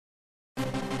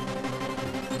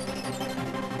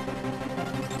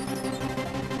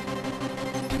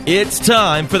It's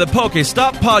time for the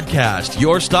Pokestop Podcast,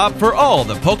 your stop for all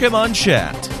the Pokemon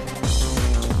chat.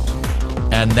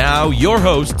 And now, your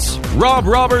hosts, Rob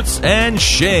Roberts and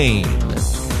Shane.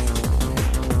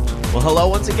 Well, hello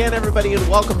once again, everybody, and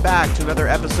welcome back to another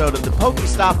episode of the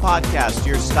Pokestop Podcast,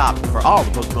 your stop for all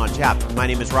the Pokemon chat. My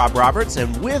name is Rob Roberts,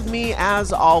 and with me,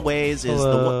 as always,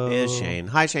 is Shane.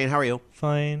 Hi, Shane. How are you?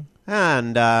 Fine.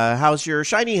 And how's your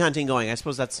shiny hunting going? I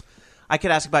suppose I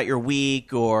could ask about your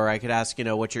week, or I could ask,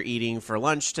 what you're eating for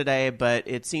lunch today, but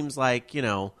it seems like,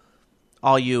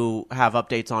 all you have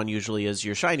updates on usually is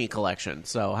your shiny collection.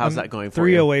 So how's that going for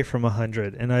you? 3 away from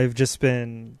 100, and I've just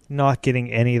been not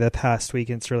getting any the past week,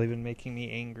 and it's really been making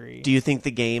me angry. Do you think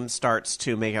the game starts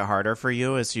to make it harder for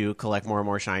you as you collect more and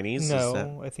more shinies?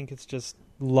 No, I think it's just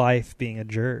life being a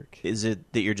jerk. Is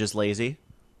it that you're just lazy?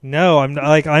 No,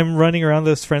 I'm running around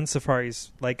those friend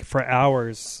safaris for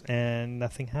hours and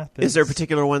nothing happens. Is there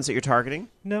particular ones that you're targeting?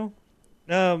 No.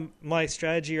 My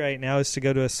strategy right now is to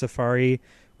go to a safari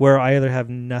where I either have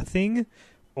nothing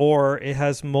or it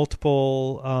has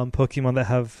multiple Pokemon that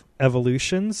have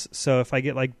evolutions. So if I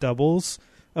get doubles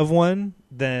of one,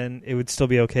 then it would still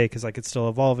be okay because I could still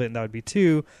evolve it, and that would be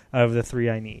 2 out of the 3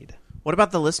 I need. What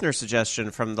about the listener suggestion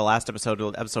from the last episode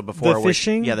before? The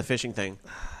fishing? Yeah, the fishing thing.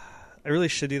 I really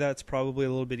should do that. It's probably a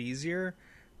little bit easier,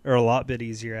 or a lot bit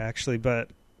easier, actually,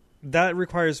 but that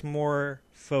requires more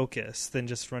focus than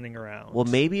just running around. Well,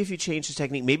 maybe if you change the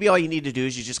technique, maybe all you need to do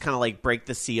is you just kind of break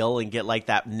the seal and get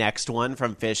that next one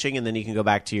from fishing, and then you can go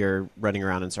back to your running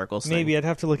around in circles thing. Maybe I'd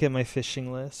have to look at my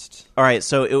fishing list. All right,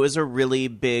 so it was a really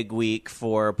big week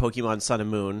for Pokemon Sun and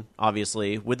Moon,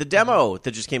 obviously, with the demo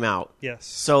that just came out. Yes.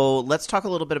 So let's talk a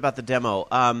little bit about the demo.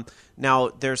 Now,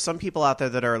 there's some people out there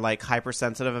that are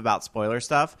hypersensitive about spoiler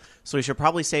stuff, so we should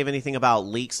probably save anything about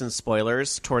leaks and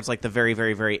spoilers towards the very,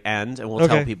 very, very end, and we'll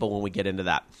tell people when we get into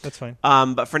that. That's fine.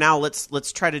 But for now,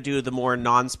 let's try to do the more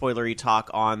non-spoilery talk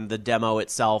on the demo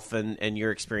itself and your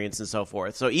experience and so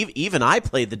forth. So even I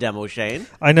played the demo, Shane.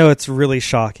 I know, it's really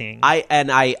shocking.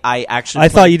 I actually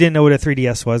thought you didn't know what a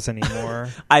 3DS was anymore.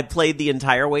 I played the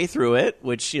entire way through it,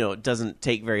 which doesn't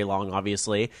take very long,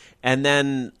 obviously. And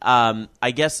then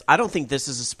I guess I don't think this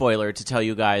is a spoiler to tell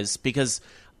you guys, because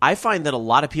I find that a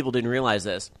lot of people didn't realize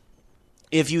this.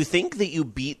 If you think that you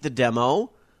beat the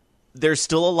demo, there's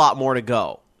still a lot more to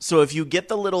go. So if you get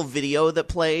the little video that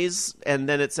plays and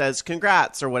then it says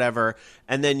congrats or whatever,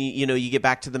 and then you get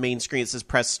back to the main screen, it says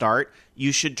press start,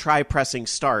 you should try pressing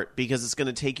start, because it's going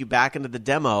to take you back into the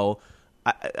demo,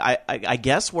 I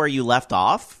guess where you left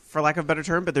off, for lack of a better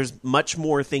term, but there's much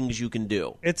more things you can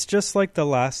do. It's just like the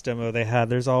last demo they had.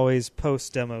 There's always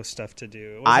post-demo stuff to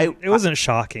do. It wasn't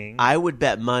shocking. I would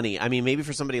bet money. I mean, maybe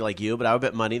for somebody like you, but I would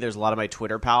bet money there's a lot of my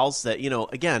Twitter pals that,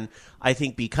 again, I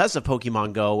think because of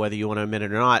Pokemon Go, whether you want to admit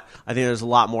it or not, I think there's a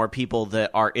lot more people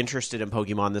that are interested in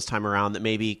Pokemon this time around that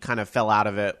maybe kind of fell out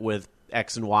of it with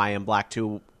X and Y and Black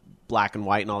and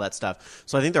White and all that stuff.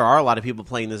 So I think there are a lot of people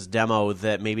playing this demo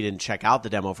that maybe didn't check out the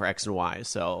demo for X and Y.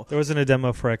 So there wasn't a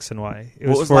demo for X and Y. It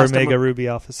was for Omega Ruby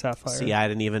Alpha Sapphire. See, I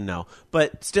didn't even know.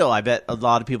 But still, I bet a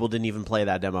lot of people didn't even play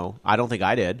that demo. I don't think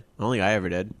I did. I don't think I ever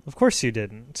did. Of course you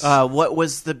didn't. What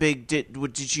was the big...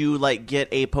 Did you get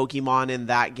a Pokemon in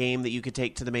that game that you could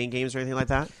take to the main games or anything like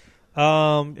that?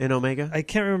 In Omega? I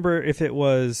can't remember if it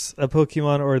was a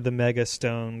Pokemon or the Mega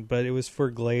Stone, but it was for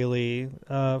Glalie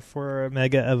for a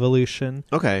Mega Evolution.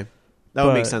 Okay. That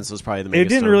would make sense. It was probably the Mega It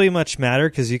didn't Stone. really much matter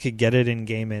because you could get it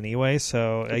in-game anyway,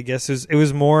 so I guess it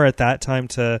was more at that time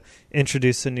to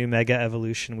introduce a new Mega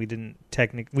Evolution we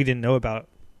didn't know about.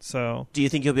 So, do you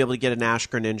think you'll be able to get an Ash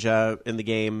Greninja in the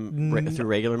game through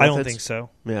regular methods? I don't think so.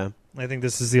 Yeah. I think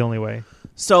this is the only way.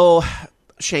 So,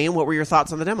 Shane, what were your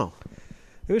thoughts on the demo?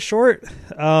 It was short.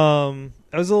 I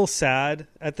was a little sad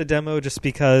at the demo just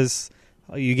because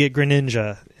you get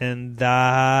Greninja, and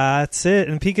that's it,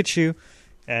 and Pikachu,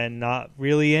 and not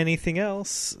really anything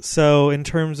else. So in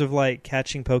terms of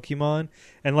catching Pokemon,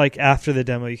 and after the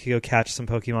demo, you could go catch some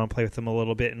Pokemon and play with them a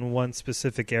little bit in one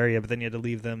specific area, but then you had to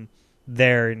leave them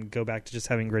there and go back to just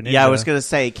having Greninja. Yeah, I was going to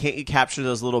say, can't you capture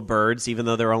those little birds, even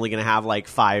though they're only going to have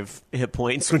 5 hit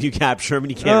points when you capture them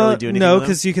and you can't really do anything No, with them?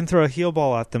 because you can throw a heal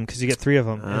ball at them because you get 3 of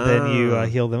them, and then you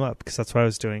heal them up, because that's what I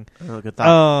was doing. Oh, good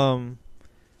thought.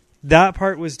 That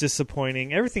part was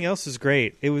disappointing. Everything else was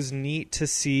great. It was neat to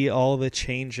see all the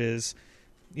changes,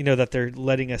 that they're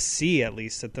letting us see, at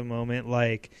least at the moment,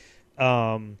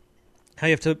 how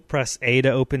you have to press A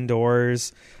to open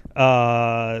doors.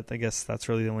 I guess that's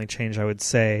really the only change I would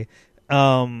say.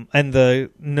 And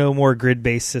the no more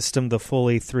grid-based system, the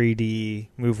fully 3D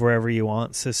move wherever you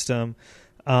want system.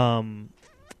 And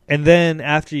then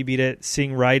after you beat it,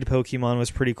 seeing ride Pokemon was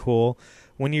pretty cool.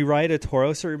 when you ride a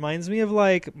Tauros, it reminds me of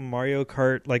like Mario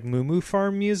Kart, like Moo Moo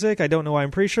Farm music. I don't know why. I'm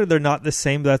pretty sure they're not the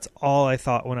same. But that's all I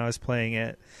thought when I was playing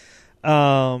it.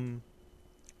 But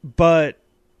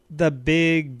the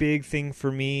big thing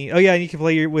for me... Oh, yeah, and you can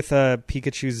play with a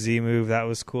Pikachu Z move. That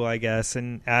was cool, I guess.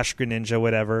 And Ash Greninja,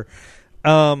 whatever.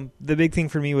 The big thing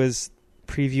for me was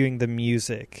previewing the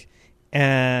music.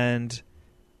 And,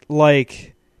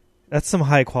 like, that's some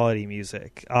high-quality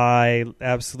music. I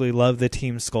absolutely love the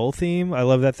Team Skull theme. I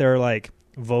love that there are, like,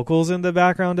 vocals in the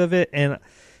background of it. And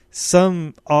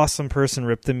some awesome person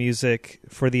ripped the music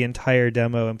for the entire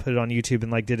demo and put it on YouTube and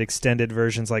like did extended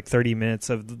versions, like 30 minutes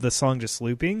of the song just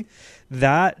looping.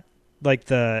 That, like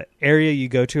the area you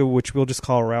go to, which we'll just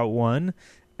call Route 1,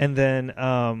 and then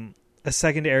a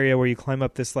second area where you climb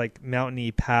up this like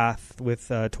mountainy path with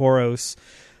Tauros.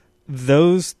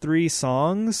 Those 3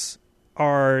 songs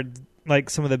are like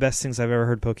some of the best things I've ever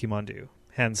heard Pokemon do.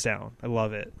 Hands down. I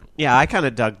love it. Yeah, I kind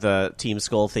of dug the Team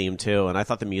Skull theme, too, and I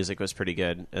thought the music was pretty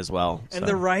good as well. And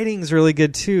the writing's really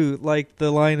good, too. Like,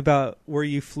 the line about where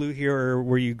you flew here or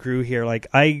where you grew here. Like,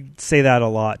 I say that a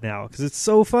lot now, because it's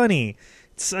so funny.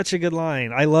 It's such a good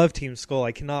line. I love Team Skull.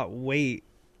 I cannot wait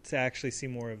to actually see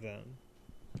more of them.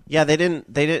 Yeah,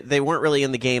 they weren't really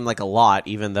in the game, like, a lot,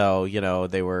 even though, you know,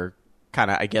 they were kind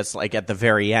of, I guess, like at the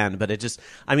very end, but it just,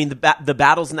 I mean, the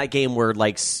battles in that game were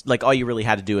like all you really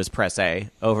had to do is press A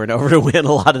over and over to win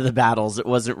a lot of the battles. It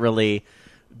wasn't really,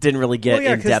 didn't really get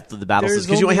in depth with the battles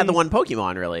because you only had the one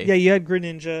Pokemon, really. Yeah, you had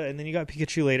Greninja, and then you got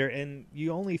Pikachu later, and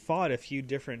you only fought a few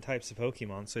different types of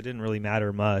Pokemon, so it didn't really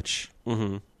matter much.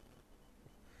 Mm-hmm.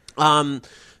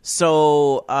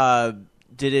 So,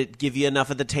 did it give you enough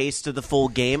of the taste of the full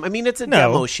game? I mean, it's a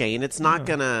demo, Shane. It's not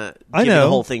gonna give you the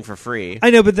whole thing for free. I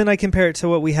know, but then I compare it to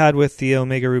what we had with the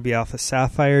Omega Ruby Alpha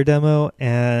Sapphire demo,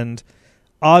 and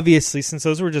obviously, since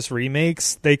those were just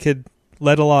remakes, they could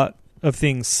let a lot of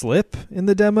things slip in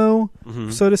the demo,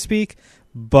 so to speak.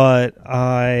 But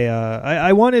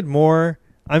I wanted more.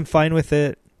 I'm fine with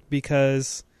it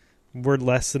because we're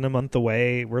less than a month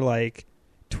away. We're like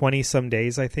 20-some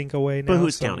days, I think, away now. But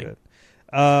who's counting? Good.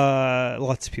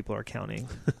 Lots of people are counting.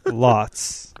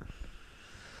 Lots.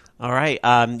 All right.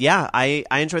 Yeah, I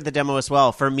enjoyed the demo as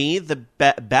well. For me, the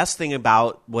best thing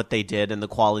about what they did and the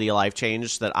quality of life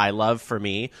change that I love for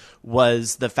me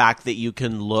was the fact that you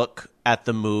can look at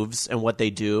the moves and what they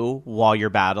do while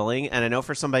you're battling. And I know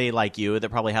for somebody like you that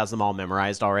probably has them all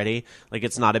memorized already, like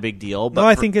it's not a big deal. But no,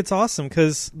 I think it's awesome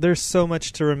because there's so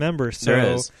much to remember. So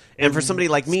there is. And for somebody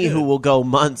like me who will go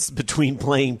months between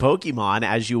playing Pokemon,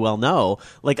 as you well know,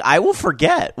 like I will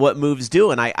forget what moves do.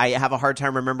 And I have a hard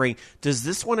time remembering, does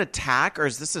this one attack or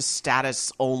is this a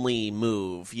status only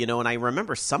move? You know, and I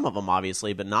remember some of them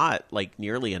obviously, but not like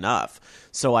nearly enough.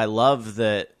 So I love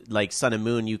that, like Sun and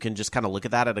Moon, you can just kind of look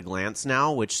at that at a glance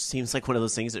now, which seems like one of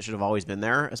those things that should have always been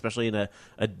there, especially in a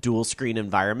dual screen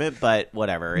environment. But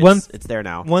whatever, it's there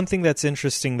now. One thing that's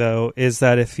interesting though is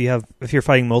that if you're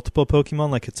fighting multiple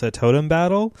Pokemon, like it's a totem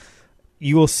battle,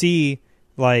 you will see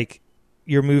like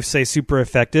your moves say super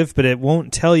effective, but it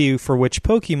won't tell you for which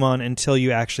Pokemon until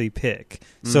you actually pick.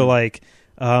 So like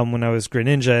when I was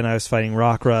Greninja and I was fighting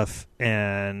Rockruff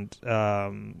and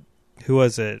who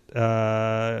was it?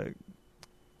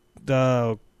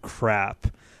 Oh, crap.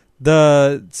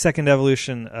 The second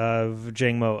evolution of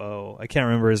Jangmo-O. I can't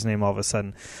remember his name all of a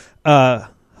sudden.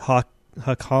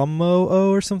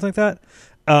 Hakamo-O or something like that.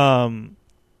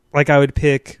 Like I would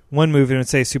pick one move and it would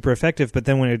say super effective, but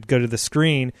then when it would go to the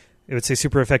screen, it would say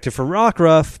super effective for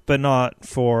Rockruff, but not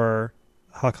for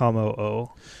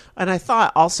Hakamo-O. And I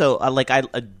thought also,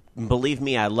 believe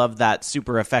me, I love that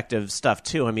super effective stuff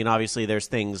too. I mean, obviously there's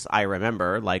things I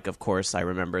remember, like of course I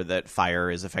remember that fire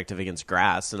is effective against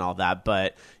grass and all that,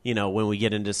 but you know, when we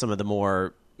get into some of the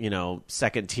more, you know,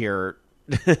 second tier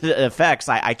effects,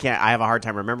 I have a hard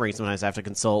time remembering. Sometimes I have to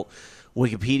consult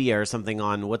Wikipedia or something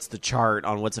on what's the chart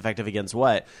on what's effective against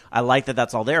what. I like that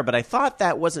that's all there, but I thought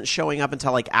that wasn't showing up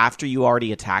until like after you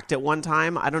already attacked it one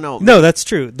time. I don't know. No, that's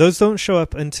true. Those don't show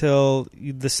up until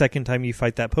the second time you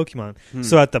fight that Pokemon.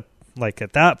 So at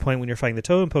that point when you're fighting the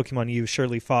totem Pokemon, you've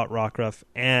surely fought Rockruff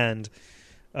and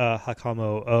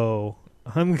Hakamo-O.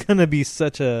 I'm gonna be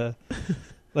such a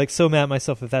so mad at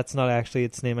myself if that's not actually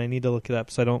its name. I need to look it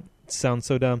up so I don't sound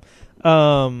so dumb.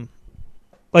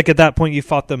 Like at that point, you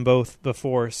fought them both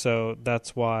before, so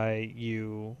that's why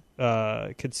you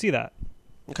could see that.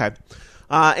 Okay.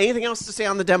 Anything else to say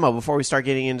on the demo before we start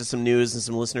getting into some news and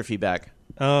some listener feedback?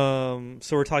 So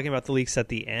we're talking about the leaks at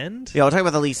the end? Yeah, we'll talk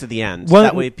about the leaks at the end.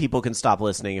 That way people can stop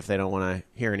listening if they don't want to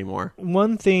hear anymore.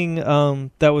 One thing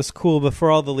that was cool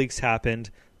before all the leaks happened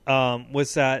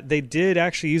was that they did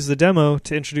actually use the demo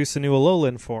to introduce a new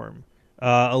Alolan form.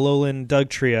 Alolan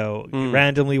Dugtrio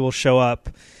randomly will show up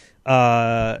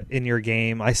in your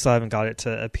game. I still haven't got it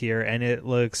to appear, and it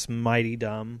looks mighty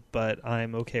dumb, but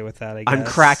I'm okay with that, I guess. I'm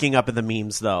cracking up at the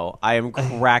memes, though. I am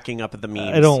cracking up at the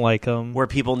memes. I don't like them. Where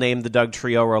people name the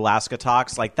Dugtrio or Alaska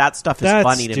Tox. Like, that stuff is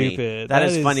funny to me. That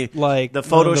is funny. Like the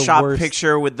Photoshop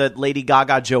picture with the Lady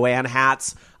Gaga Joanne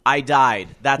hats. I died.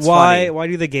 That's why. funny. Why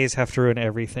do the gays have to ruin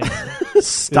everything?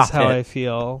 Stop is how I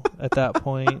feel at that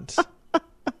point.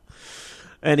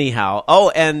 Anyhow.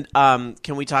 And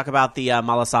can we talk about the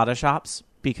malasada shops?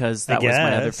 Because that was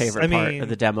my other favorite part of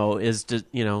the demo is,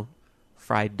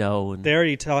 fried dough. And they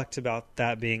already talked about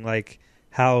that being like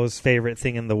Hal's favorite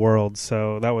thing in the world,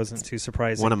 so that wasn't too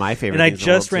surprising. One of my favorite things in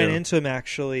the world, And I just ran too. into him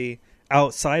actually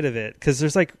outside of it, because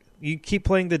there's like, you keep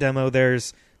playing the demo,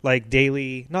 there's like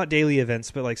not daily events,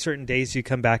 but like certain days you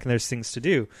come back and there's things to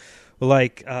do.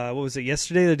 Like, what was it,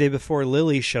 yesterday, the day before,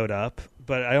 Lily showed up,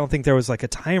 but I don't think there was like a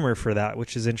timer for that,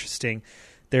 which is interesting.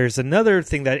 There's another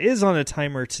thing that is on a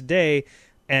timer today,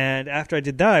 and after I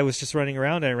did that, I was just running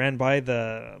around and I ran by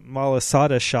the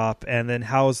malasada shop, and then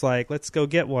Hal was like, let's go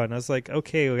get one. I was like,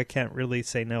 okay, I can't really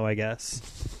say no, I guess.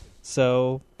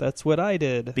 So that's what I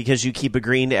did. Because you keep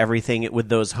agreeing to everything with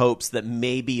those hopes that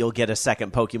maybe you'll get a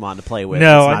second Pokemon to play with.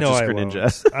 No, it's not I know just I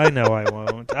Greninja. won't. I know I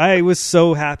won't. I was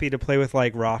so happy to play with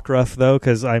like Rockruff though,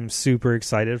 because I'm super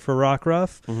excited for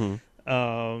Rockruff.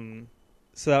 Mm-hmm.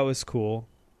 So that was cool.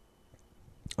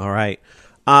 All right.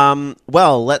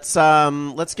 Well, let's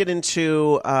get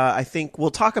into. I think we'll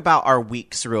talk about our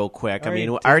weeks real quick. I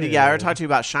already talked to you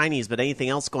about shinies, but anything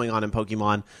else going on in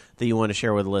Pokemon that you want to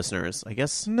share with the listeners? I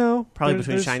guess no. Probably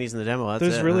between shinies and the demo.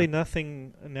 There's really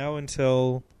nothing now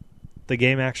until the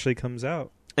game actually comes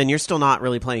out. And you're still not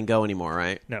really playing Go anymore,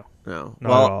 right? No. Not at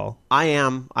all. I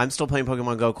am. I'm still playing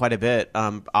Pokemon Go quite a bit.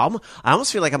 I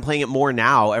almost feel like I'm playing it more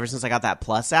now ever since I got that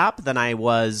Plus app than I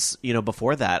was,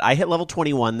 before that. I hit level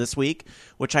 21 this week,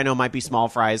 which I know might be small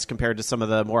fries compared to some of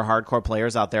the more hardcore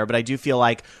players out there, but I do feel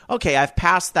like, okay, I've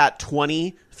passed that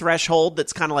 20 threshold.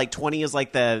 That's kind of like 20 is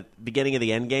like the beginning of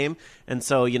the end game. And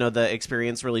so, the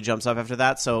experience really jumps up after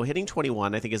that. So hitting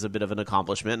 21, I think, is a bit of an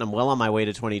accomplishment. And I'm well on my way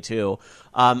to 22.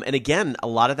 And again, a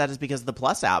lot of that is because of the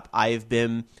Plus app. I've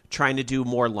been trying to do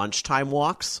more lunchtime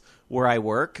walks where I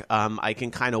work. I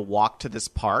can kind of walk to this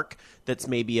park that's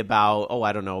maybe about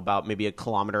maybe 1.5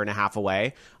 kilometers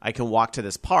away. I can walk to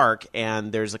this park,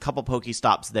 and there's a couple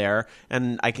Pokestops there,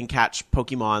 and I can catch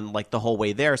Pokemon like the whole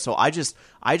way there. So I just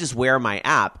wear my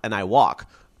app and I walk.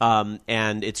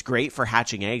 And it's great for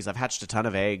hatching eggs. I've hatched a ton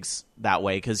of eggs that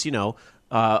way because,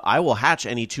 I will hatch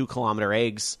any 2-kilometer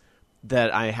eggs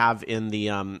that I have in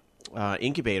the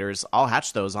incubators. I'll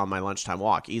hatch those on my lunchtime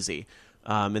walk, easy.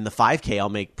 In the 5K, I'll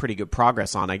make pretty good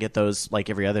progress on. I get those like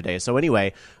every other day. So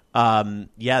anyway,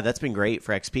 that's been great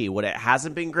for XP. What it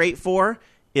hasn't been great for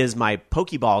is my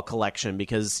Pokeball collection,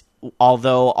 because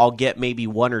although I'll get maybe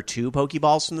 1 or 2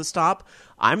 Pokeballs from the stop,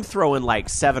 I'm throwing like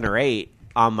 7 or 8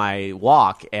 on my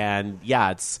walk, and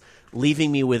it's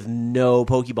leaving me with no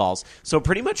Pokeballs. So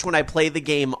pretty much when I play the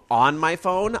game on my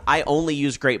phone, I only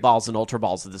use Great Balls and Ultra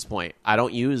Balls at this point. I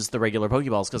don't use the regular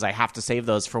Pokeballs because I have to save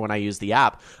those for when I use the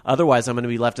app. Otherwise, I'm going to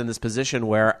be left in this position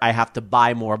where I have to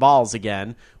buy more balls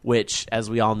again, which, as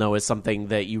we all know, is something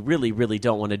that you really, really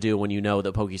don't want to do when you know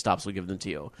that Pokestops will give them to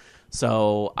you.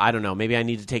 So, I don't know. Maybe I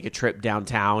need to take a trip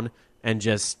downtown and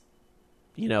just,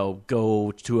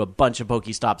 go to a bunch of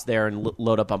Pokestops there and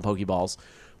load up on Pokeballs.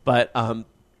 But,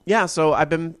 so I've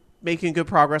been making good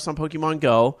progress on Pokemon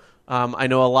Go. I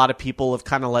know a lot of people have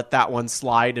kind of let that one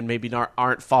slide and maybe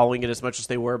aren't following it as much as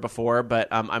they were before, but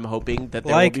I'm hoping that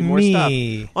there will be more stuff.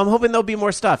 I'm hoping there'll be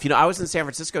more stuff. I was in San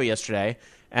Francisco yesterday,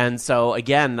 and so,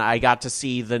 again, I got to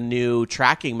see the new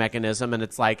tracking mechanism, and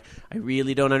it's like, I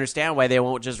really don't understand why they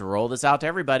won't just roll this out to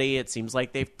everybody. It seems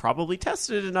like they've probably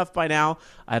tested it enough by now.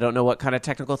 I don't know what kind of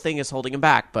technical thing is holding them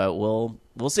back, but we'll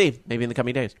see, maybe in the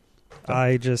coming days.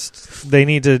 They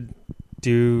need to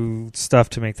do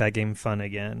stuff to make that game fun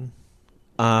again.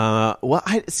 For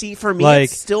me,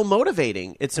 it's still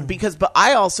motivating. But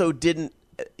I also didn't,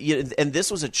 and this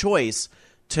was a choice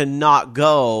to not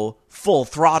go full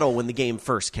throttle when the game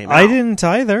first came out. I didn't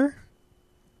either.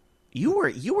 You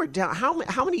were down.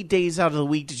 How many days out of the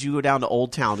week did you go down to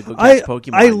Old Town to go catch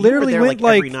Pokemon? I literally went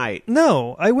like every night.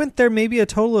 No, I went there maybe a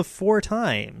total of 4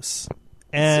 times.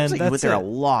 And seems like you went there a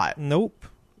lot. Nope.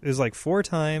 It was like 4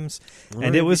 times, Well,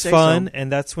 and it was fun, so.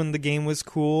 and that's when the game was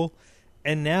cool.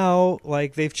 And now,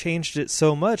 they've changed it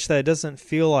so much that it doesn't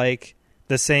feel like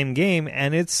the same game,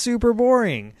 and it's super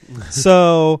boring.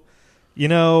 So,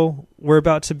 we're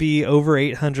about to be over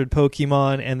 800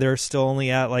 Pokemon, and they're still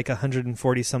only at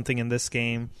 140-something in this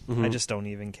game. Mm-hmm. I just don't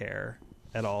even care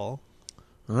at all.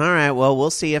 All right, well,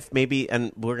 we'll see if maybe,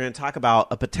 and we're going to talk about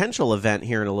a potential event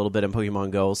here in a little bit in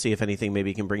Pokemon Go. We'll see if anything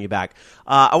maybe can bring you back.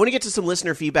 I want to get to some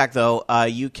listener feedback, though.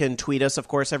 You can tweet us, of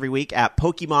course, every week at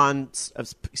Pokestop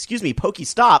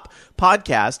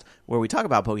Podcast, where we talk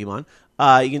about Pokemon.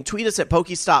 You can tweet us at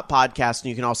Pokestop Podcast, and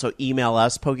you can also email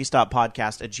us,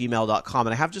 pokestoppodcast@gmail.com.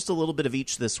 And I have just a little bit of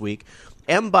each this week.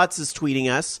 M. Butts is tweeting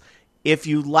us. If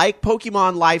you like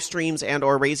Pokemon live streams and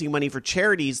or raising money for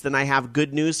charities, then I have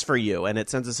good news for you. And it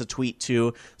sends us a tweet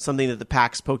to something that the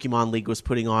PAX Pokemon League was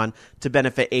putting on to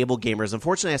benefit able gamers.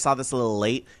 Unfortunately, I saw this a little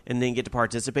late and didn't get to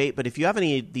participate. But if you have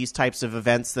any of these types of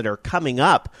events that are coming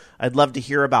up, I'd love to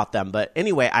hear about them. But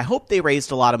anyway, I hope they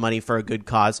raised a lot of money for a good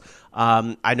cause.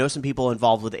 I know some people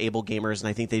involved with able gamers, and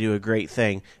I think they do a great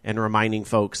thing in reminding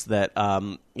folks that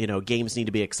games need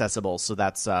to be accessible. So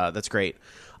that's great.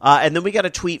 And then we got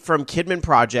a tweet from Kidman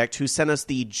Project, who sent us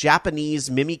the Japanese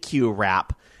Mimikyu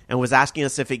rap and was asking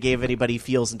us if it gave anybody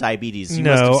feels and diabetes.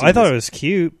 No, I thought it was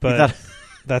cute, but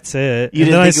that's it. You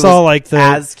and didn't then think I saw it was like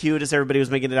as cute as everybody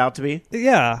was making it out to be?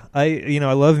 Yeah, I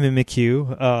love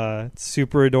Mimikyu. It's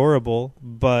super adorable,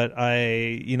 but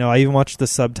I even watched the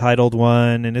subtitled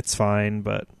one and it's fine,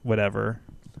 but whatever.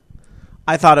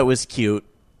 I thought it was cute.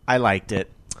 I liked it.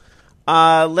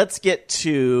 Let's get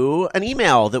to an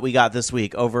email that we got this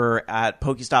week over at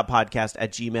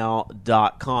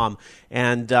pokestoppodcast@gmail.com.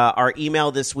 And our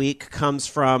email this week comes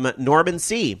from Norman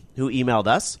C., who emailed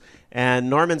us. And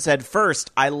Norman said,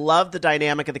 first, I love the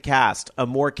dynamic of the cast. A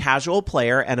more casual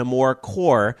player and a more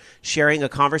core sharing a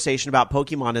conversation about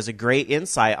Pokemon is a great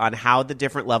insight on how the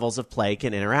different levels of play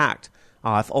can interact.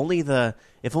 If only the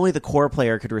core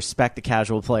player could respect the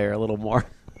casual player a little more.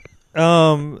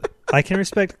 I can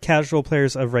respect casual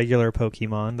players of regular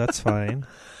Pokemon. That's fine.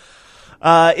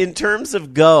 In terms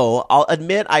of Go, I'll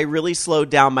admit I really slowed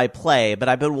down my play, but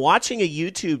I've been watching a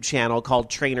YouTube channel called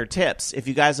Trainer Tips. If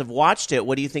you guys have watched it,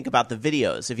 what do you think about the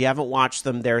videos? If you haven't watched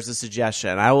them, there's a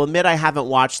suggestion. I will admit I haven't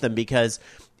watched them because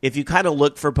if you kind of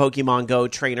look for Pokemon Go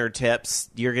Trainer Tips,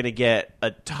 you're going to get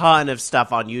a ton of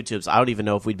stuff on YouTube. So I don't even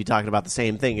know if we'd be talking about the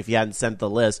same thing if you hadn't sent the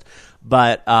list.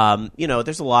 But,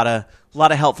 there's a lot of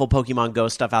helpful Pokemon Go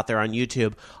stuff out there on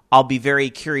YouTube. I'll be very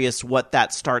curious what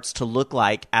that starts to look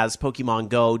like as Pokemon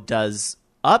Go does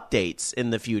updates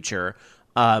in the future,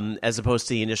 as opposed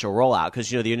to the initial rollout. Because,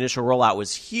 the initial rollout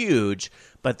was huge,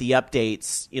 but the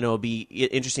updates, it'll be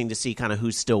interesting to see kind of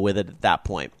who's still with it at that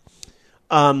point.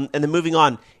 And then moving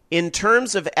on, in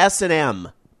terms of S&M,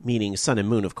 meaning Sun and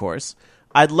Moon, of course,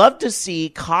 I'd love to see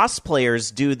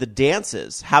cosplayers do the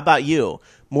dances. How about you?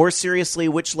 More seriously,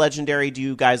 which legendary do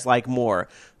you guys like more,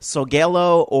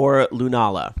 Solgaleo or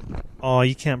Lunala? Oh,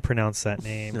 you can't pronounce that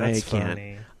name. That's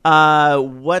funny.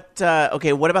 What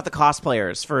about the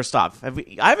cosplayers? First off, I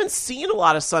haven't seen a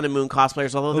lot of Sun and Moon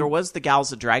cosplayers, although there was the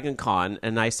gals at Dragon Con,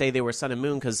 and I say they were Sun and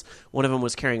Moon because one of them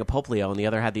was carrying a Poplio and the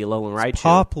other had the Alolan Raichu.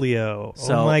 Poplio.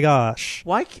 Oh my gosh.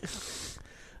 Why?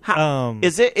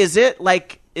 Is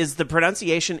is the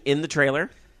pronunciation in the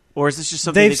trailer? Or is this just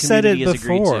something they've the said it community has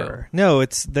agreed before? to? No,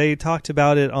 they talked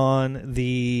about it on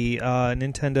the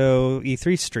Nintendo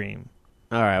E3 stream.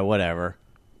 All right, whatever.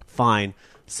 Fine.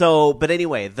 So, but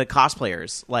anyway, the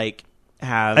cosplayers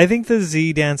have. I think the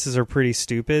Z dances are pretty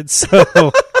stupid, so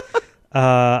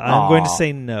I'm going to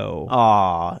say no.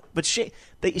 Aw, but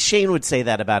Shane would say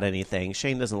that about anything.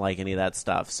 Shane doesn't like any of that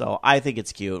stuff, so I think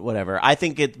it's cute. Whatever. I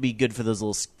think it'd be good for those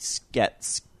little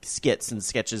skits and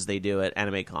sketches they do at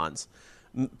anime cons.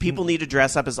 People need to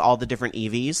dress up as all the different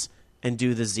EVs and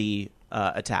do the Z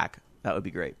attack. That would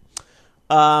be great.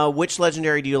 Which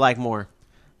legendary do you like more?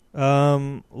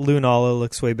 Lunala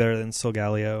looks way better than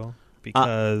Solgaleo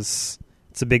because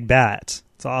it's a big bat.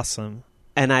 It's awesome.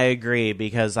 And I agree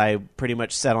because I pretty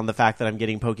much set on the fact that I'm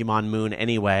getting Pokemon Moon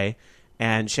anyway,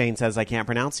 and Shane says I can't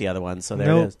pronounce the other one, so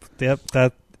there it is. Yep,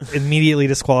 that immediately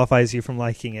disqualifies you from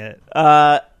liking it.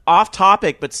 Off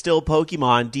topic, but still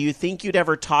Pokemon, do you think you'd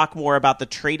ever talk more about the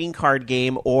trading card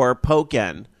game or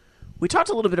Pokken? We talked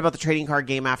a little bit about the trading card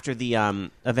game after the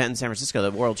event in San Francisco, the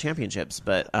World Championships,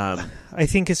 but... I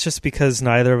think it's just because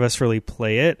neither of us really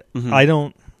play it. Mm-hmm. I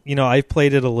don't... I've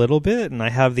played it a little bit, and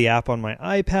I have the app on my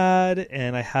iPad,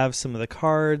 and I have some of the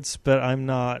cards, but I'm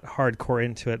not hardcore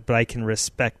into it, but I can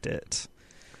respect it.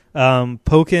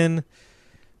 Pokken,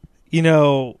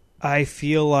 I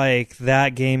feel like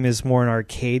that game is more an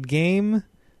arcade game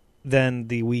than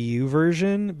the Wii U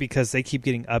version because they keep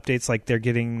getting updates. Like they're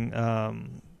getting,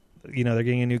 they're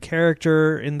getting a new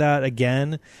character in that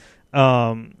again.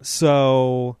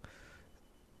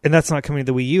 And that's not coming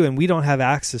to the Wii U, and we don't have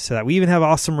access to that. We even have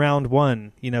Awesome Round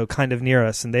 1, kind of near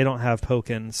us, and they don't have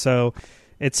Pokken. So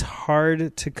it's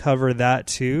hard to cover that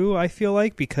too, I feel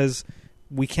like, because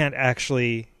we can't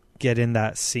actually get in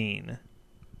that scene,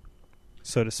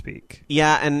 so to speak.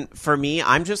 Yeah, and for me,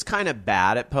 I'm just kind of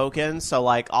bad at Pokken, so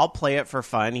like I'll play it for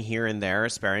fun here and there,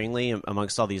 sparingly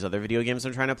amongst all these other video games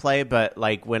I'm trying to play. But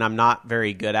like when I'm not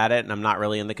very good at it and I'm not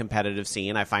really in the competitive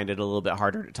scene, I find it a little bit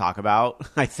harder to talk about.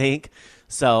 I think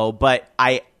so, but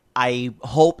I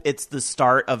hope it's the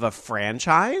start of a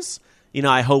franchise.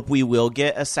 I hope we will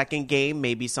get a second game,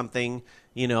 maybe something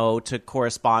to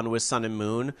correspond with Sun and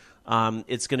Moon.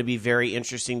 It's going to be very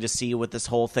interesting to see what this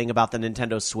whole thing about the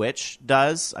Nintendo Switch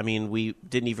does. I mean, we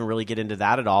didn't even really get into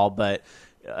that at all, but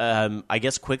I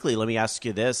guess quickly, let me ask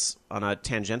you this on a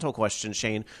tangential question,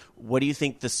 Shane. What do you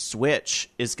think the Switch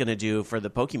is going to do for the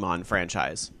Pokemon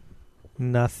franchise?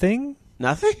 Nothing?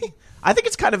 Nothing? I think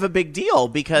it's kind of a big deal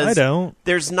because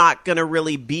there's not going to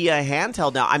really be a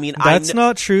handheld now. I mean, that's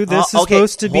not true. This is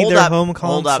supposed to be their home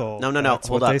console. No. That's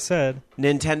hold what up. They said.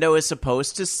 Nintendo is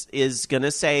going to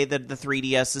say that the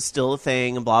 3DS is still a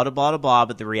thing and blah, blah, blah, blah.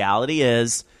 But the reality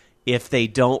is, if they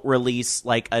don't release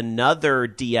like another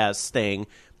DS thing,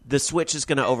 the Switch is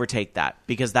going to overtake that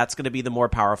because that's going to be the more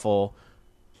powerful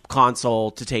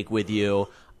console to take with you.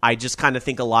 I just kind of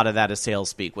think a lot of that is sales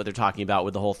speak, what they're talking about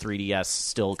with the whole 3DS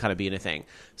still kind of being a thing.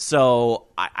 So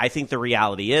I think the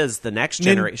reality is the next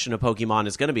generation of Pokemon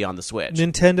is going to be on the Switch.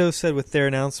 Nintendo said with their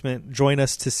announcement, join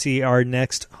us to see our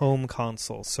next home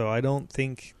console. So I don't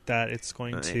think that it's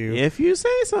going to... If you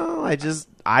say so. I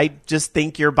just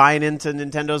think you're buying into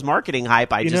Nintendo's marketing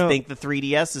hype. I just think the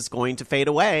 3DS is going to fade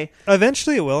away.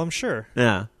 Eventually it will, I'm sure.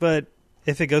 Yeah. But...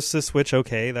 if it goes to the Switch,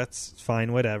 okay, that's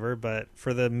fine, whatever. But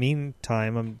for the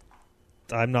meantime,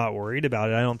 I'm not worried about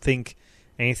it. I don't think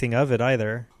anything of it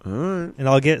either. All right. And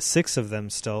I'll get 6 of them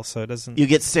still, so it doesn't... You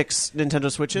get 6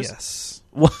 Nintendo Switches? Yes.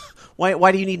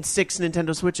 Why do you need 6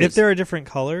 Nintendo Switches? If there are different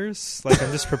colors, like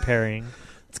I'm just preparing...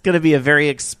 It's going to be a very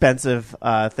expensive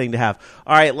thing to have.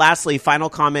 All right, lastly, final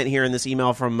comment here in this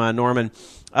email from Norman.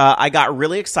 I got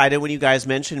really excited when you guys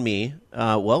mentioned me.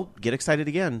 Get excited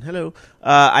again. Hello.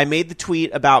 I made the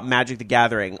tweet about Magic the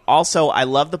Gathering. Also, I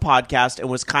love the podcast and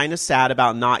was kind of sad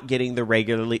about not getting the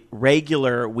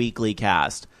regular weekly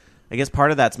cast. I guess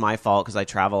part of that's my fault because I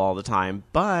travel all the time.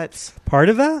 But part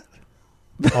of that?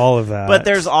 All of that. But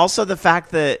there's also the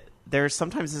fact that there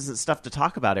sometimes isn't stuff to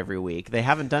talk about every week. They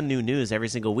haven't done new news every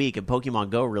single week, and Pokemon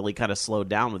Go really kind of slowed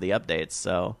down with the updates.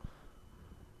 So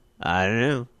I don't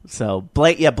know. So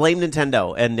blame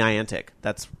Nintendo and Niantic.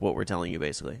 That's what we're telling you,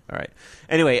 basically. All right.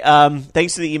 Anyway,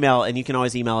 thanks for the email, and you can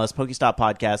always email us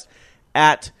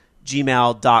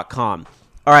pokestoppodcast@gmail.com.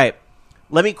 All right.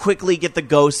 Let me quickly get the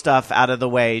Go stuff out of the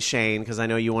way, Shane, because I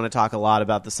know you want to talk a lot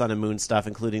about the Sun and Moon stuff,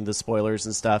 including the spoilers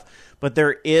and stuff. But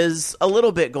there is a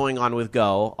little bit going on with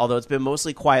Go, although it's been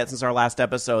mostly quiet since our last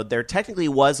episode. There technically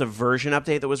was a version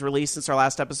update that was released since our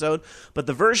last episode, but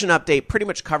the version update pretty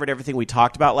much covered everything we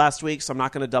talked about last week, so I'm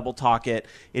not going to double talk it.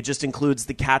 It just includes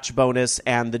the catch bonus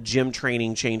and the gym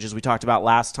training changes we talked about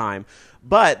last time.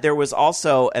 But there was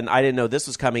also, and I didn't know this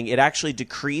was coming, it actually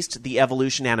decreased the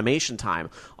evolution animation time.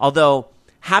 Although,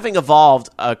 having evolved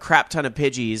a crap ton of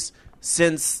Pidgeys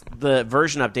since the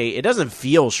version update, it doesn't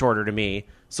feel shorter to me.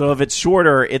 So if it's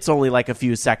shorter, it's only like a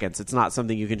few seconds. It's not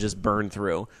something you can just burn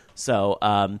through. So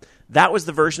that was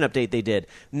the version update they did.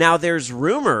 Now, there's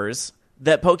rumors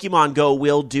that Pokemon Go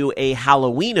will do a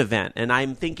Halloween event. And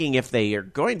I'm thinking if they are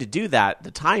going to do that,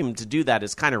 the time to do that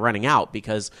is kind of running out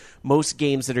because most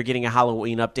games that are getting a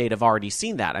Halloween update have already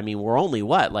seen that. I mean, we're only,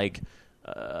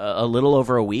 a little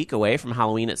over a week away from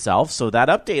Halloween itself. So that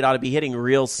update ought to be hitting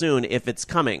real soon if it's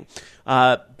coming.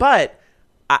 But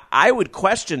I would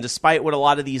question, despite what a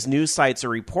lot of these news sites are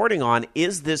reporting on,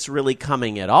 is this really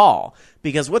coming at all?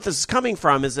 Because what this is coming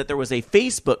from is that there was a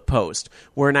Facebook post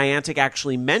where Niantic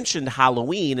actually mentioned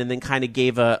Halloween and then kind of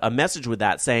gave a message with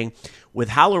that saying, with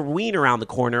Halloween around the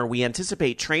corner, we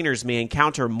anticipate trainers may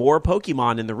encounter more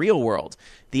Pokemon in the real world.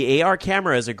 The AR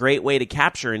camera is a great way to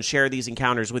capture and share these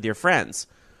encounters with your friends.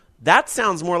 That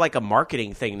sounds more like a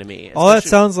marketing thing to me. All that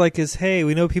sounds like is, hey,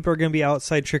 we know people are going to be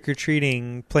outside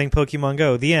trick-or-treating, playing Pokemon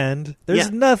Go. The end.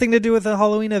 There's nothing to do with a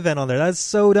Halloween event on there. That's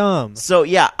so dumb. So,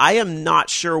 yeah, I am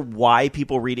not sure why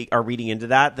people are reading into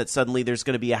that suddenly there's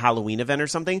going to be a Halloween event or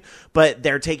something. But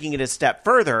they're taking it a step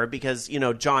further because,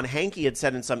 John Hankey had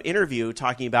said in some interview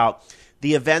talking about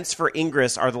the events for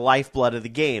Ingress are the lifeblood of the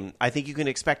game. I think you can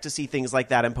expect to see things like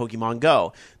that in Pokemon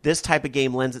Go. This type of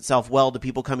game lends itself well to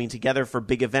people coming together for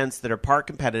big events that are part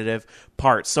competitive,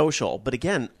 part social. But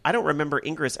again, I don't remember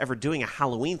Ingress ever doing a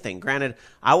Halloween thing. Granted,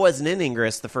 I wasn't in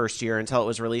Ingress the first year until it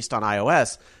was released on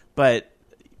iOS, but...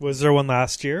 Was there one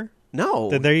last year? No.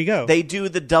 Then there you go. They do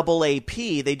the double AP.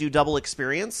 They do double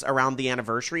experience around the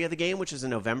anniversary of the game, which is in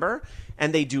November.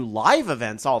 And they do live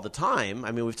events all the time.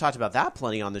 I mean, we've talked about that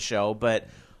plenty on the show. But,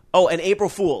 and April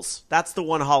Fools. That's the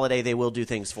one holiday they will do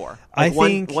things for. Like I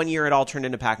think one year it all turned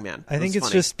into Pac-Man. I think it's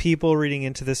funny. just people reading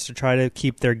into this to try to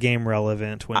keep their game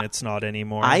relevant when it's not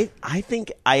anymore. I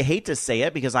think, I hate to say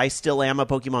it because I still am a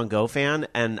Pokemon Go fan,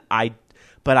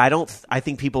 but I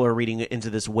think people are reading into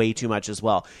this way too much as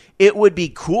well. It would be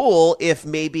cool if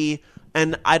maybe,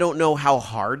 and I don't know how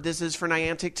hard this is for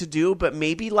Niantic to do, but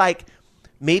maybe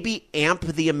amp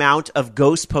the amount of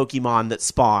ghost Pokemon that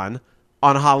spawn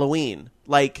on Halloween.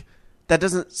 Like, that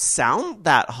doesn't sound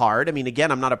that hard. I mean,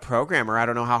 again, I'm not a programmer. I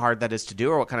don't know how hard that is to do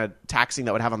or what kind of taxing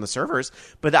that would have on the servers.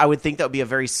 But I would think that would be a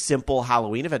very simple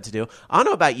Halloween event to do. I don't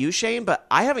know about you, Shane, but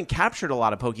I haven't captured a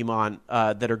lot of Pokemon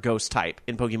that are ghost type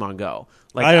in Pokemon Go.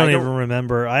 Like, I don't even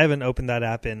remember. I haven't opened that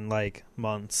app in like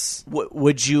months.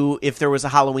 Would you, if there was a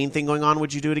Halloween thing going on,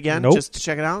 would you do it again? Nope. Just to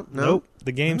check it out? No? Nope.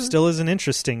 The game still isn't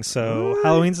interesting, so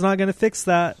Halloween's not going to fix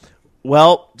that.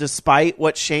 Well, despite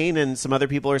what Shane and some other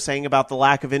people are saying about the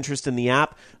lack of interest in the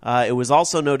app, it was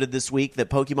also noted this week that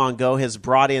Pokemon Go has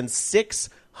brought in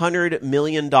 $600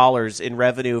 million in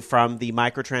revenue from the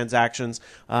microtransactions,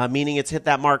 meaning it's hit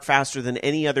that mark faster than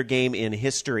any other game in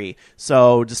history.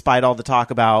 So despite all the talk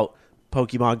about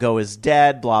Pokemon Go is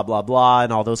dead, blah, blah, blah,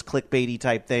 and all those clickbaity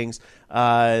type things,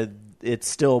 it's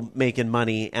still making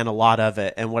money and a lot of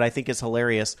it. And what I think is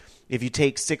hilarious, if you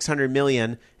take $600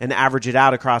 million and average it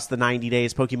out across the 90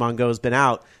 days Pokemon Go has been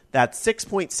out, that's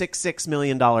 $6.66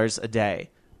 million a day.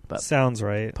 But sounds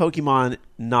right. Pokemon,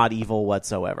 not evil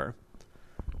whatsoever.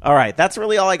 All right, that's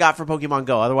really all I got for Pokemon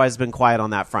Go. Otherwise, it's been quiet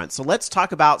on that front. So let's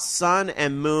talk about Sun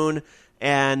and Moon.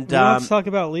 And we don't have to talk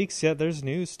about leaks yet. There's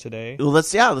news today.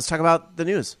 Let's talk about the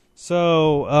news.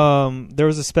 So there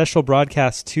was a special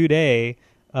broadcast today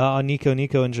on Nico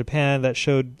Nico in Japan that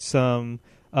showed some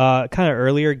kind of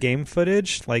earlier game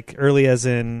footage, like early as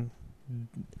in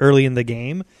early in the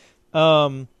game.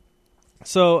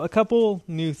 So a couple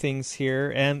new things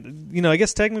here, and I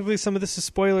guess technically some of this is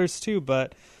spoilers too,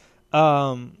 but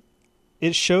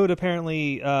it showed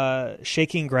apparently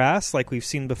shaking grass like we've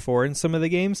seen before in some of the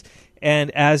games,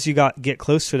 and as you get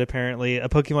close to it, apparently a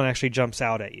Pokemon actually jumps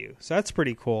out at you. So that's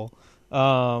pretty cool.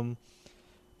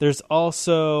 There's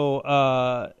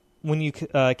also when you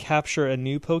capture a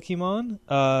new Pokemon,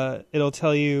 it'll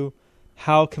tell you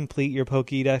how complete your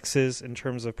Pokédex is in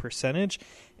terms of percentage.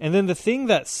 And then the thing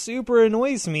that super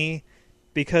annoys me,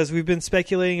 because we've been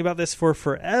speculating about this for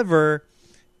forever,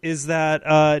 is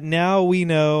that now we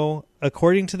know,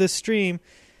 according to the stream,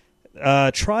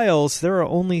 trials, there are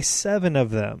only 7 of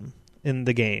them in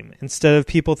the game. Instead of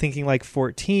people thinking like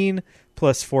 14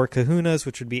 plus 4 kahunas,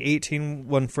 which would be 18,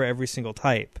 one for every single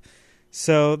type.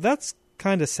 So that's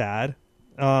kind of sad.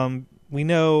 We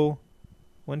know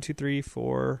 1, 2, 3,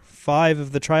 4, 5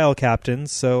 of the trial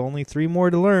captains, so only 3 more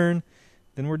to learn,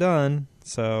 then we're done.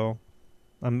 So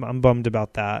I'm bummed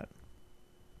about that.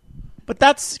 But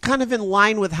that's kind of in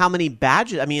line with how many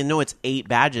badges. I mean, I know it's 8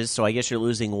 badges, so I guess you're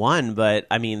losing 1, but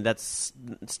I mean, that's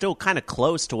still kind of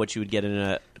close to what you would get in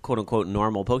a quote-unquote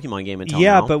normal Pokemon game until now.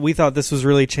 Yeah, but we thought this was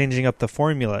really changing up the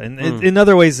formula. And in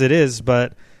other ways it is,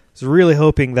 but I was really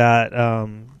hoping that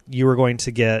you were going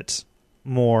to get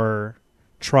more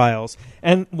trials.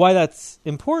 And why that's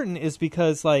important is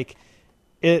because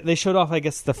they showed off, I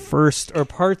guess, the first or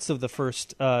parts of the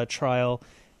first trial,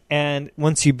 and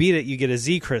once you beat it, you get a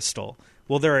Z crystal.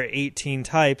 Well, there are 18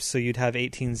 types, so you'd have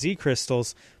 18 Z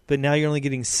crystals, but now you're only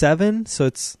getting 7, so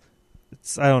it's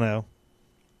I don't know.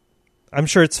 I'm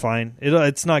sure it's fine.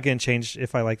 It's not going to change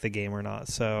if I like the game or not,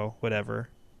 so whatever.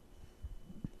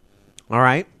 All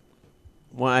right.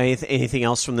 Well, anything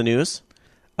else from the news?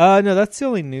 No, that's the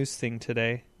only news thing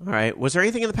today. All right. Was there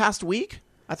anything in the past week?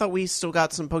 I thought we still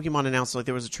got some Pokemon announced, like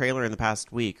there was a trailer in the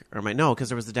past week. Or no, because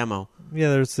there was the demo. Yeah,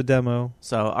 there's the demo.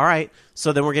 So, all right.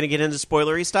 So then we're going to get into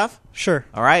spoilery stuff? Sure.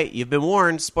 All right. You've been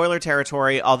warned. Spoiler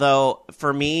territory. Although,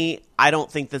 for me, I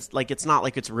don't think this, it's not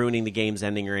like it's ruining the game's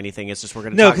ending or anything. It's just we're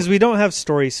going to No, because we don't have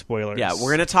story spoilers. Yeah,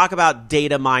 we're going to talk about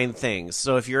data mine things.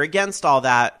 So if you're against all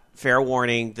that, fair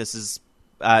warning. This is,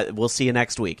 we'll see you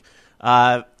next week.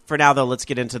 For now, though, let's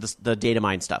get into the data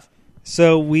mine stuff.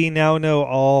 So we now know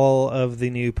all of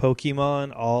the new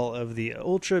Pokemon, all of the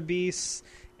Ultra Beasts,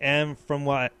 and from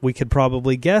what we could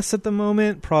probably guess at the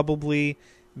moment, probably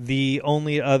the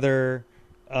only other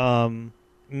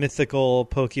mythical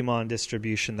Pokemon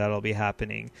distribution that'll be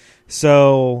happening.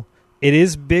 So it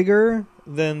is bigger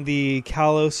than the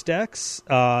Kalos Dex.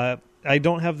 I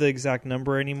don't have the exact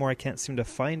number anymore. I can't seem to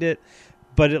find it.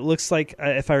 But it looks like,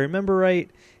 if I remember right,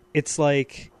 it's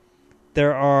like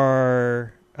there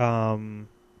are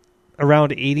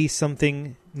around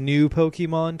 80-something new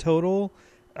Pokemon total,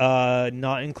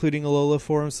 not including Alola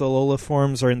forms. The Alola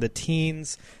forms are in the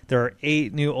teens. There are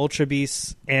 8 new Ultra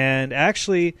Beasts. And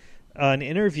actually, an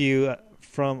interview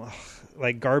from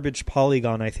Garbage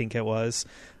Polygon, I think it was,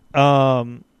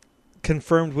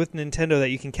 confirmed with Nintendo that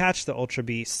you can catch the Ultra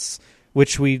Beasts,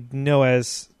 which we know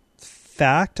as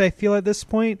fact, I feel, at this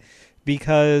point,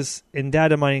 because in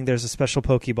data mining, there's a special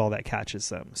Pokeball that catches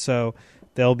them. So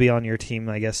they'll be on your team,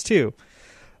 I guess, too.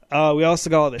 We also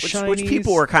got all the shinies. Which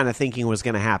people were kind of thinking was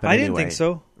going to happen I anyway. didn't think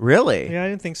so. Really? Yeah, I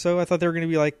didn't think so. I thought they were going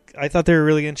to be I thought they were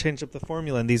really going to change up the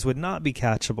formula and these would not be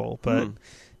catchable, but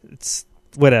it's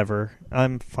whatever.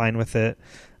 I'm fine with it.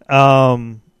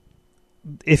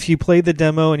 If you play the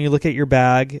demo and you look at your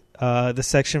bag, the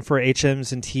section for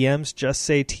HMs and TMs just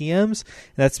say TMs.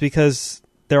 That's because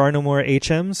there are no more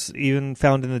HMs even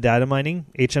found in the data mining.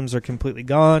 HMs are completely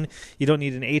gone. You don't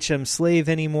need an HM slave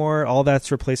anymore. All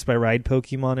that's replaced by ride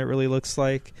Pokemon, it really looks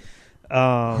like.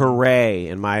 Hooray,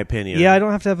 in my opinion. Yeah, I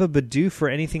don't have to have a Bidoof or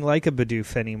anything like a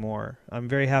Bidoof anymore. I'm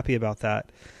very happy about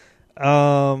that.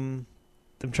 I'm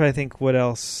trying to think what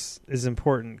else is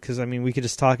important, because we could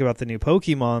just talk about the new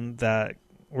Pokemon that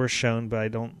were shown, but I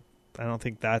don't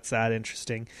think that's that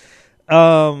interesting.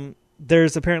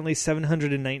 There's apparently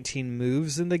 719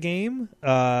 moves in the game.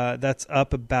 That's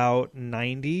up about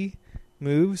 90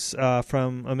 moves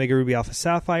from Omega Ruby Alpha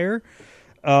Sapphire.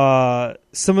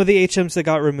 Some of the HMs that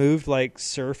got removed, like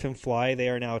Surf and Fly, they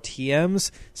are now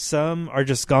TMs. Some are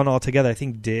just gone altogether. I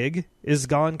think Dig is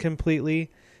gone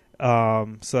completely.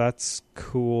 So that's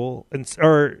cool.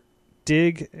 Or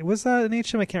Dig, was that an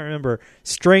HM? I can't remember.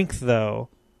 Strength, though,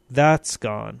 that's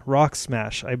gone. Rock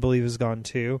Smash, I believe, is gone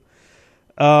too.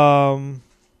 I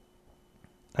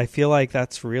feel like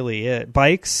that's really it.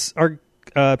 Bikes are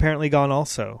apparently gone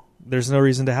also. There's no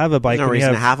reason to have a bike. There's no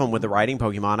reason to have them with the riding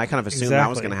Pokemon. I kind of assumed that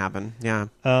was going to happen. Yeah.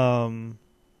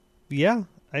 Yeah.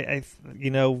 I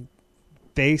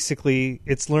basically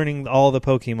it's learning all the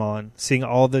Pokemon, seeing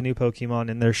all the new Pokemon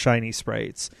and their shiny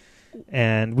sprites.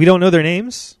 And we don't know their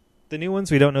names, the new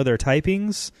ones. We don't know their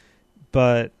typings,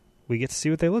 but we get to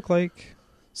see what they look like.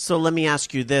 So let me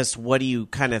ask you this. What do you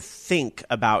kind of think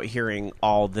about hearing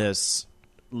all this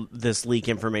leak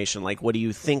information? Like, what do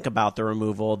you think about the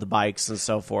removal of the bikes and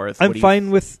so forth? I'm fine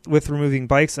with removing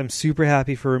bikes. I'm super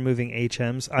happy for removing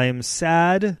HMs. I am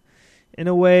sad in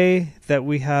a way that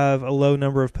we have a low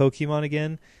number of Pokemon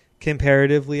again,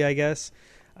 comparatively, I guess.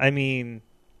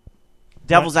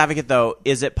 Devil's advocate, though,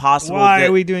 is it possible Why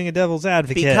are we doing a devil's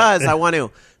advocate? Because I want to.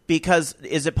 Because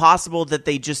is it possible that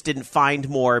they just didn't find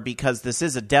more because this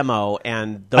is a demo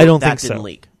and I don't think didn't so.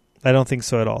 leak? I don't think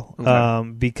so at all. Okay.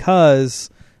 Because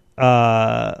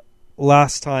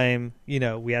last time,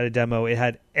 we had a demo, it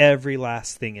had every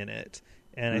last thing in it.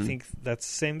 And I think that's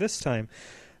the same this time.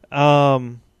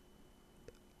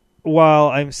 While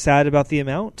I'm sad about the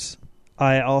amount,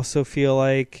 I also feel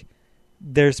like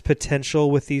there's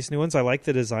potential with these new ones. I like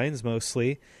the designs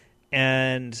mostly.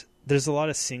 And there's a lot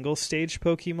of single-stage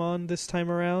Pokemon this time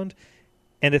around.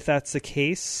 And if that's the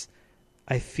case,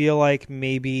 I feel like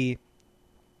maybe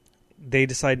they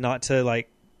decide not to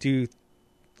do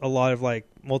a lot of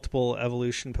multiple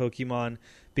evolution Pokemon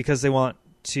because they want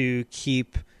to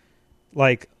keep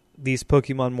these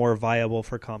Pokemon more viable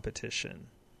for competition.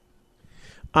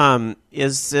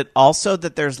 Is it also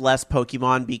that there's less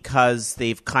Pokemon because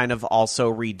they've kind of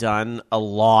also redone a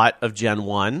lot of Gen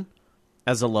 1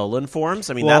 as Alolan forms?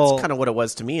 That's kind of what it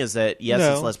was to me, is that, yes,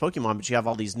 it's less Pokemon, but you have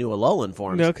all these new Alolan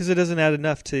forms. No, because it doesn't add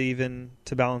enough to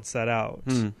balance that out.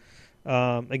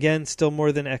 Again, still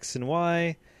more than X and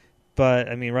Y, but,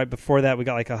 right before that, we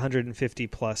got 150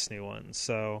 plus new ones,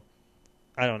 so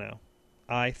I don't know.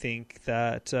 I think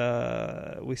that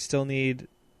we still need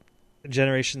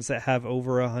generations that have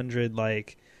over 100,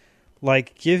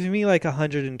 give me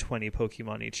 120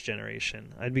 Pokemon each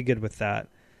generation. I'd be good with that.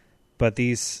 But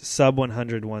these sub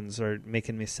 100 ones are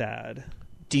making me sad.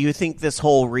 Do you think this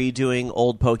whole redoing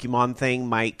old Pokemon thing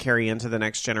might carry into the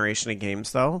next generation of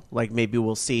games, though? Maybe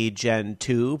we'll see Gen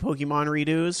 2 Pokemon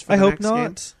redos for the next game? I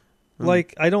hope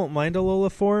not. I don't mind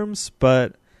Alola forms,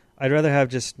 but I'd rather have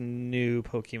just new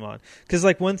Pokemon. Because,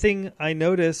 one thing I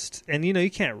noticed, and,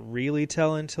 you can't really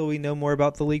tell until we know more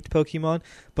about the leaked Pokemon,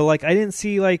 but, I didn't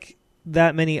see,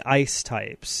 that many ice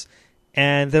types.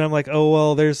 And then I'm oh,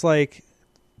 well, there's,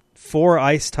 4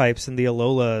 ice types in the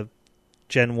Alola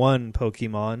Gen 1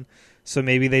 Pokemon, so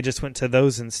maybe they just went to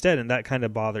those instead, and that kind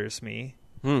of bothers me.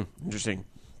 Interesting.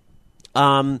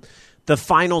 The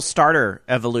final starter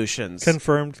evolutions.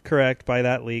 Confirmed correct by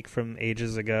that leak from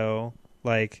ages ago.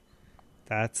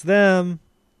 That's them.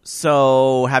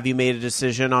 So, have you made a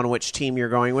decision on which team you're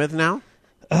going with now?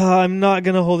 I'm not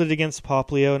going to hold it against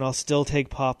Poplio, and I'll still take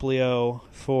Poplio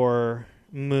for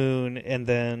Moon and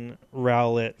then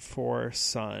Rowlet for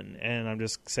Sun. And I'm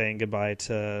just saying goodbye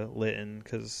to Litten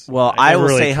because I will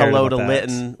really say hello to that.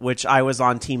 Litten, which I was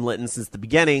on Team Litten since the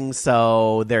beginning.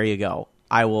 So there you go.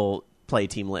 I will play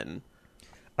Team Litten.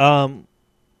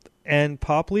 And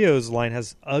Poplio's line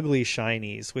has ugly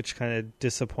shinies, which kind of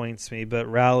disappoints me. But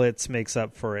Rowlet's makes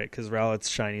up for it because Rowlet's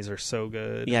shinies are so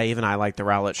good. Yeah, even I like the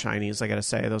Rowlet shinies. I gotta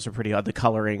say, those are pretty. The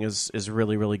coloring is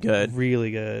really, really good. Really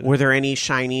good. Were there any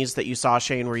shinies that you saw,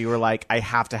 Shane, where you were like, I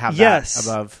have to have yes. that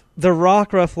above? The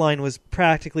Rockruff line was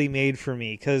practically made for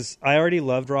me because I already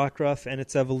loved Rockruff and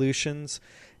its evolutions.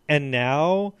 And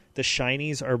now the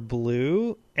shinies are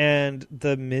blue, and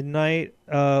the Midnight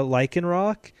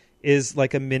Lycanroc is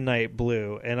like a midnight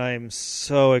blue, and I'm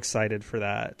so excited for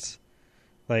that.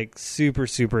 Like, super,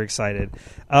 super excited.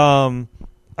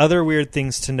 Other weird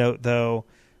things to note, though.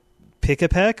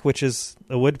 Pick-a-Peck, which is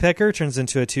a woodpecker, turns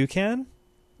into a toucan.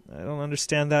 I don't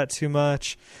understand that too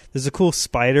much. There's a cool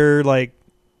spider, like,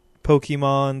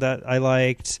 Pokemon that I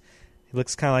liked. He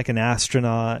looks kind of like an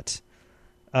astronaut.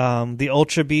 The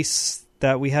Ultra Beasts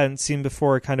that we hadn't seen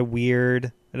before are kind of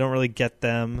weird. I don't really get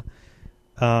them.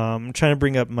 I'm trying to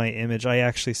bring up my image. I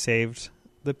actually saved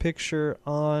the picture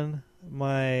on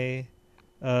my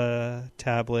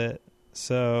tablet.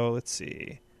 So let's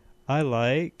see. I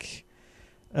like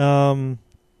Mimikyu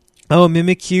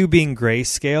being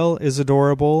grayscale is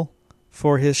adorable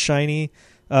for his shiny.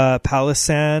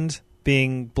 Palisand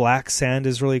being black sand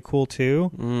is really cool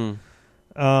too.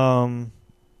 And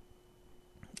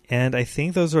I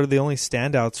think those are the only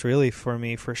standouts really for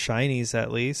me for shinies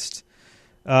at least.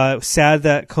 Sad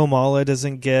that Komala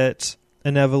doesn't get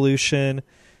an evolution.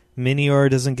 Minior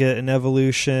doesn't get an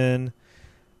evolution.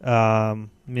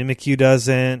 Mimikyu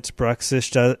doesn't.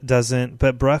 Bruxish doesn't.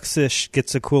 But Bruxish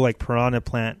gets a cool like Piranha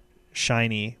Plant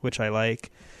shiny, which I like.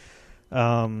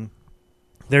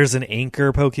 There's an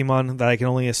Anchor Pokemon that I can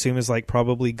only assume is like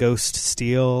probably Ghost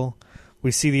Steel.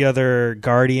 We see the other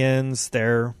Guardians.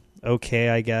 They're okay,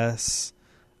 I guess.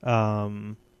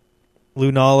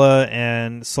 Lunala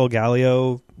and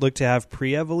Solgaleo look to have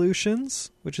pre-evolutions,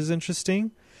 which is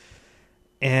interesting.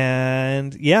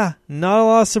 And yeah, not a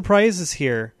lot of surprises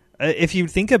here. If you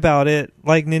think about it,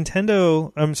 like the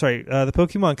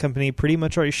Pokemon Company pretty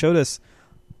much already showed us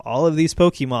all of these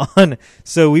Pokemon.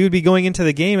 So we would be going into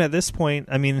the game at this point.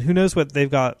 I mean, who knows what they've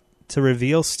got to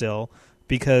reveal still,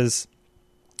 because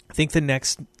I think the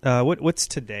next what's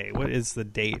today? What is the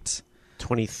date?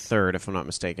 23rd, if I'm not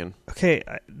mistaken. Okay,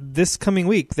 this coming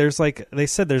week, they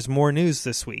said there's more news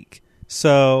this week.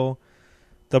 So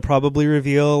they'll probably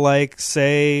reveal, like,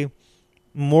 say,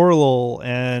 Morlul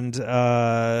and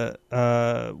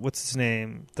what's its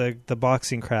name? The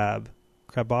boxing crab.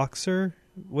 Crab boxer?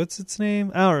 What's its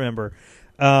name? I don't remember.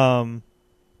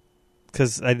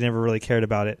 Because I never really cared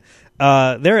about it.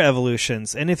 Their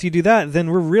evolutions. And if you do that,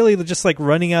 then we're really just like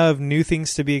running out of new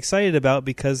things to be excited about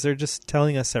because they're just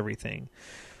telling us everything.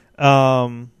 We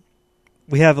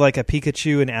have like a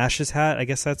Pikachu and Ash's hat. I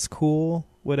guess that's cool.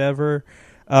 Whatever.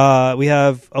 We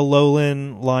have a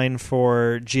Alolan line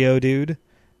for Geodude.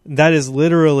 That is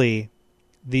literally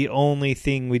the only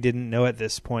thing we didn't know at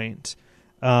this point.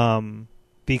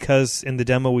 Because in the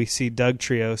demo we see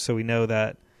Dugtrio, so we know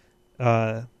that...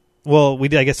 I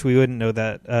guess we wouldn't know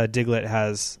that Diglett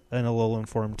has an Alolan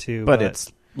form too. But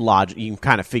it's logic. You can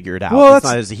kind of figure it out. Well, it's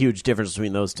not as a huge difference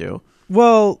between those two.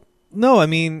 Well, no, I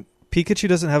mean, Pikachu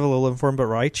doesn't have a Alolan form, but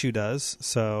Raichu does.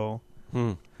 So,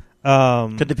 could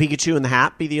the Pikachu in the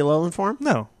hat be the Alolan form?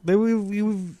 No,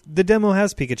 the demo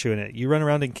has Pikachu in it. You run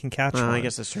around and can catch one. I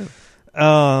guess that's true.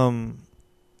 And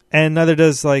neither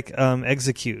does like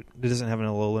Execute. It doesn't have an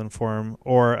Alolan form,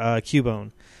 or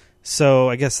Cubone. So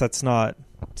I guess that's not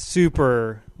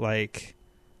super like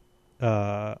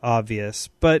obvious.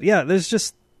 But yeah, there's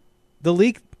just the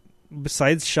leak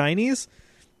besides shinies.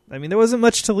 I mean, there wasn't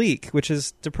much to leak, which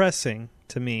is depressing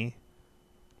to me.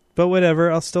 But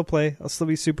whatever, I'll still play. I'll still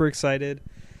be super excited.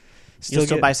 You'll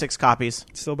still buy 6 copies.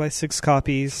 Still buy 6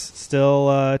 copies.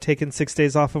 Still taking 6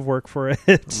 days off of work for it.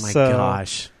 Oh my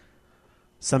gosh.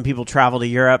 Some people travel to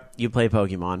Europe. You play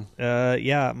Pokemon.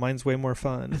 Yeah, mine's way more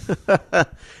fun.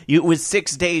 With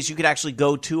 6 days, you could actually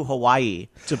go to Hawaii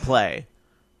to play.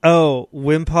 Oh,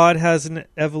 Wimpod has an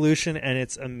evolution, and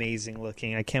it's amazing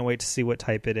looking. I can't wait to see what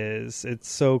type it is. It's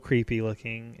so creepy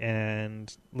looking,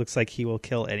 and looks like he will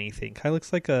kill anything. Kind of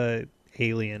looks like a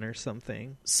alien or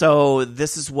something. So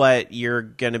this is what you're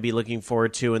going to be looking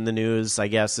forward to in the news, I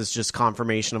guess, is just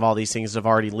confirmation of all these things that have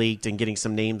already leaked and getting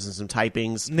some names and some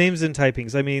typings. Names and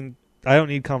typings. I mean, I don't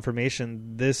need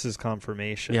confirmation. This is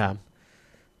confirmation. Yeah.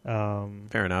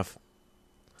 Fair enough.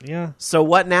 Yeah. So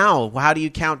what now? How do you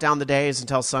count down the days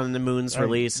until Sun and Moon's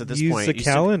release at this point? Use the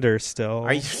calendar still.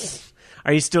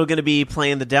 Are you still going to be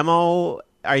playing the demo?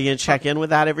 Are you going to check in with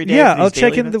that every day? Yeah, I'll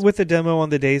check in with the demo on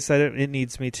the days that it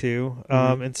needs me to,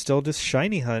 Mm-hmm. and still just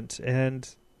shiny hunt. And,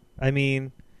 I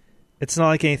mean, it's not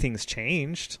like anything's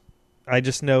changed. I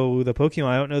just know the Pokemon.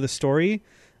 I don't know the story.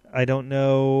 I don't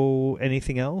know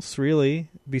anything else, really,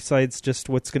 besides just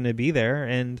what's going to be there.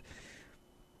 And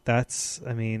that's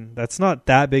not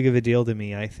that big of a deal to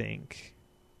me, I think.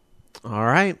 All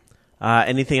right.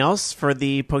 Anything else for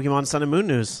the Pokemon Sun and Moon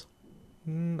news?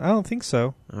 I don't think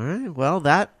so. All right. Well,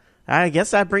 I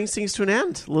guess that brings things to an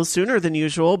end. A little sooner than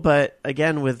usual, but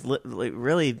again, with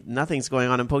really nothing's going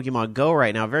on in Pokemon Go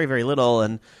right now. Very, very little.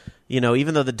 And,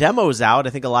 even though the demo's out,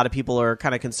 I think a lot of people are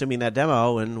kind of consuming that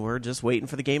demo, and we're just waiting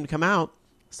for the game to come out.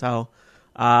 So,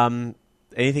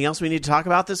 anything else we need to talk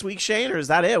about this week, Shane, or is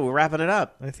that it? We're wrapping it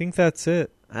up. I think that's it.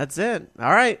 That's it.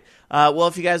 All right. Well,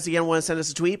 if you guys, again, want to send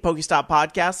us a tweet, Pokestop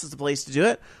Podcast is the place to do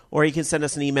it. Or you can send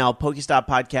us an email,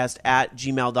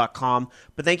 pokestoppodcast@gmail.com.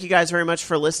 But thank you guys very much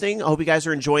for listening. I hope you guys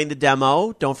are enjoying the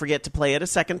demo. Don't forget to play it a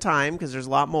second time because there's a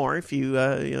lot more if you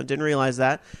didn't realize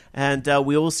that. And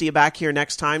we will see you back here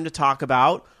next time to talk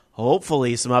about,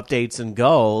 hopefully, some updates in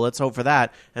Go. Let's hope for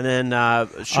that. And then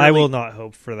I will not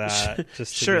hope for that.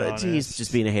 Just to be honest. He's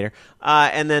just being a hater.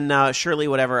 And then surely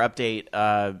whatever update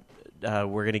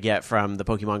we're going to get from the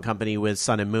Pokemon Company with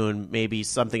Sun and Moon, maybe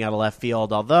something out of left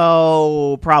field,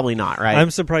 although probably not, right?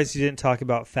 I'm surprised you didn't talk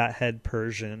about Fathead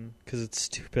Persian because it's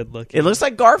stupid looking. It looks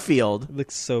like Garfield. It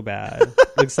looks so bad.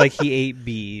 Looks like he ate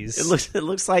bees. It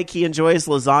looks like he enjoys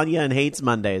lasagna and hates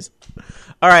Mondays.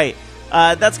 All right.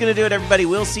 That's going to do it, everybody.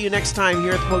 We'll see you next time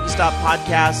here at the Pokestop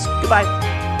Podcast. Goodbye.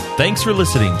 Thanks for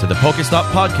listening to the Pokestop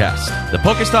Podcast. The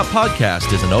Pokestop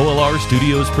Podcast is an OLR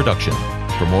Studios production.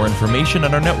 For more information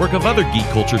on our network of other geek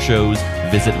culture shows,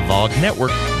 visit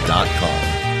vognetwork.com.